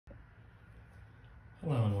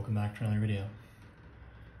Hello and welcome back to another video.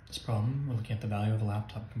 This problem, we're looking at the value of a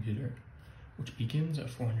laptop computer, which begins at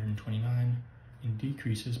 429 and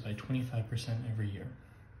decreases by 25% every year.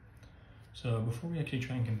 So before we actually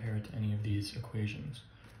try and compare it to any of these equations,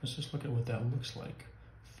 let's just look at what that looks like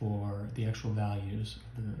for the actual values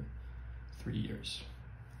of the 3 years.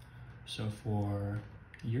 So for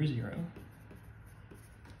year 0,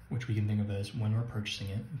 which we can think of as when we're purchasing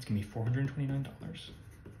it, it's going to be $429.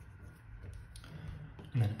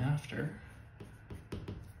 And then after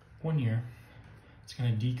 1 year, it's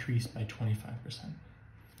going to decrease by 25%.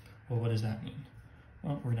 Well, what does that mean?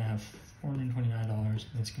 Well, we're going to have $429 and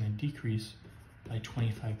it's going to decrease by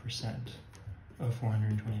 25% of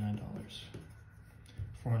 $429.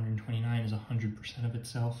 429 is 100% of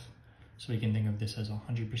itself, so we can think of this as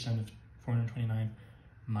 100% of 429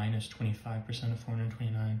 minus 25% of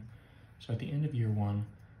 429. So at the end of year 1,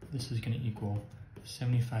 this is going to equal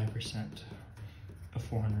 75% of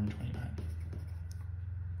 429.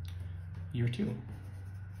 Year 2,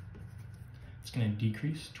 it's going to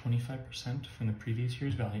decrease 25% from the previous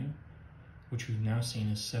year's value, which we've now seen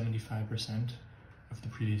is 75% of the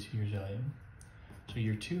previous year's value. So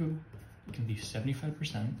year 2, it can be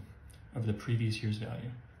 75% of the previous year's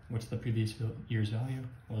value. What's the previous year's value?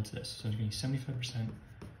 Well, it's this. So it's going to be 75%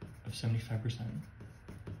 of 75%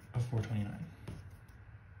 of 429.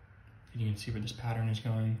 And you can see where this pattern is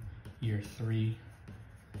going. Year 3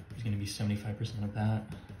 is going to be 75% of that.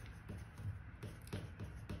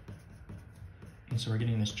 And so we're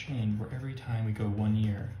getting this chain where every time we go 1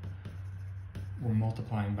 year, we're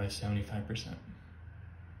multiplying by 75%.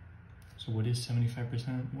 So what is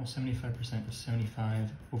 75%? Well, 75% is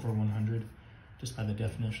 75 over 100, just by the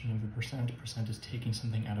definition of the percent. Percent is taking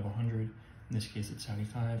something out of 100. In this case, it's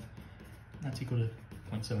 75. That's equal to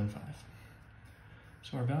 0.75.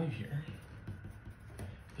 So our value here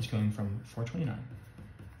is going from 429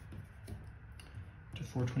 to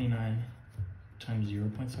 429 times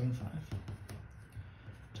 0.75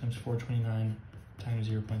 times 429 times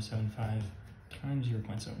 0.75 times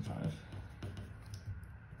 0.75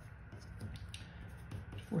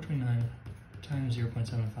 to 429 times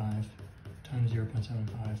 0.75 times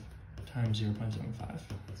 0.75 times 0.75.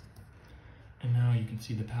 And now you can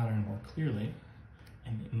see the pattern more clearly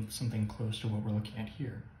and in something close to what we're looking at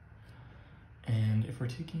here. And if we're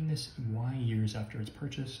taking this y years after it's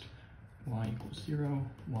purchased, y equals 0,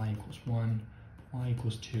 y equals 1, y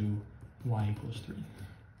equals 2, y equals 3.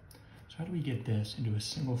 So how do we get this into a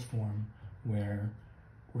single form where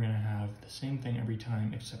we're going to have the same thing every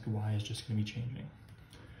time except y is just going to be changing?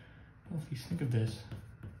 Well, if you think of this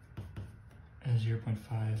as 0.5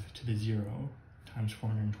 to the 0 times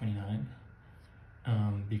 429,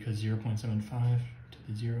 because 0.75 to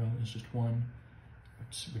the 0 is just 1,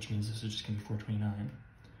 which means this is just going to be 429.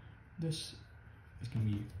 This is going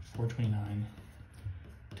to be 429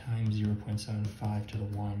 times 0.75 to the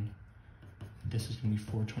 1. This is going to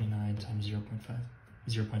be 429 times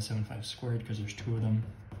 0.75 squared, because there's 2 of them.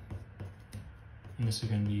 And this is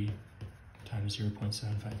going to be times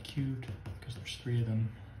 0.75 cubed, because there's 3 of them.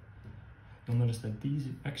 You'll notice that these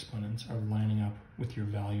exponents are lining up with your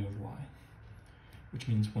value of y, which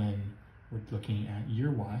means when we're looking at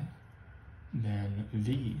year y, then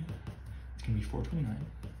v is going to be 429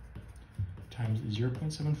 times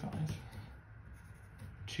 0.75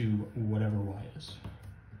 to whatever y is.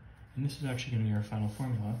 And this is actually going to be our final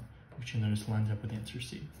formula, which you'll notice lines up with answer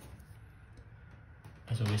C.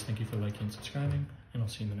 As always, thank you for liking and subscribing, and I'll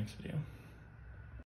see you in the next video.